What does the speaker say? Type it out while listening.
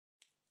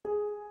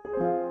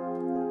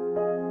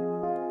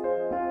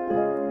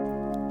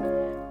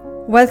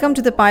Welcome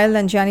to the Payal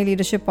Nanjiani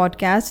Leadership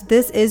Podcast.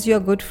 This is your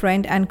good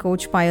friend and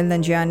coach Payal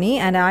Nanjiani,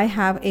 and I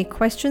have a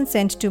question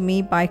sent to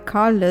me by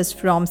Carlos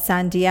from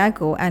San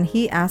Diego, and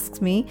he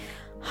asks me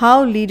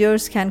how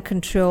leaders can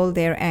control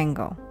their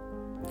anger.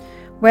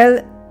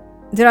 Well,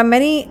 there are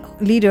many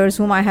leaders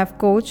whom I have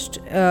coached,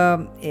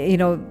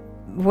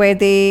 where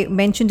they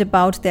mentioned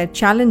about their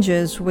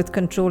challenges with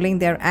controlling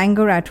their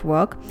anger at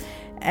work,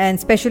 and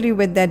especially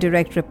with their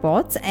direct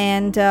reports.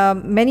 And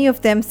many of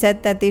them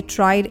said that they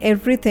tried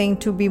everything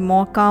to be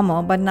more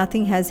calmer, but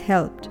nothing has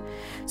helped.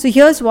 So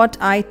here's what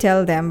I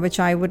tell them, which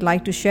I would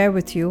like to share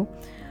with you.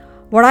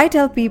 What I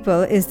tell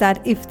people is that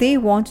if they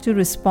want to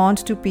respond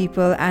to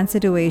people and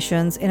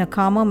situations in a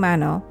calmer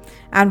manner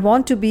and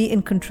want to be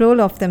in control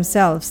of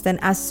themselves, then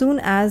as soon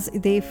as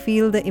they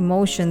feel the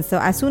emotions, so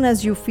as soon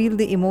as you feel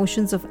the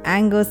emotions of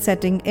anger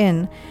setting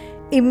in,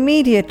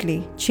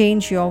 immediately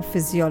change your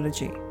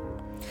physiology.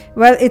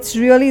 Well, it's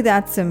really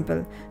that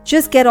simple.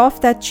 Just get off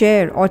that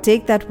chair or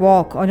take that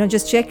walk, or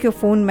just check your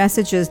phone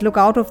messages, look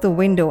out of the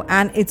window,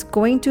 and it's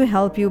going to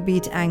help you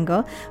beat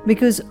anger,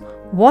 because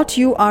what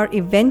you are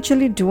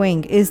eventually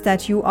doing is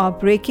that you are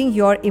breaking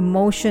your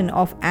emotion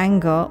of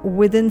anger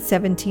within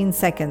 17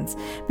 seconds.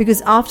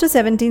 Because after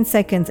 17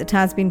 seconds, it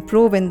has been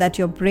proven that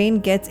your brain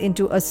gets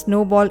into a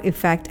snowball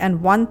effect, and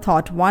one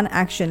thought, one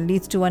action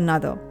leads to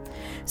another.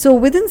 So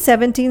within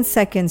 17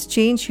 seconds,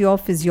 change your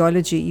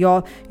physiology,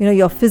 your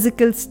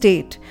physical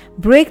state.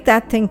 Break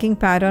that thinking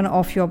pattern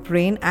of your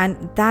brain,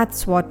 and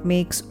that's what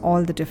makes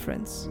all the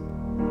difference.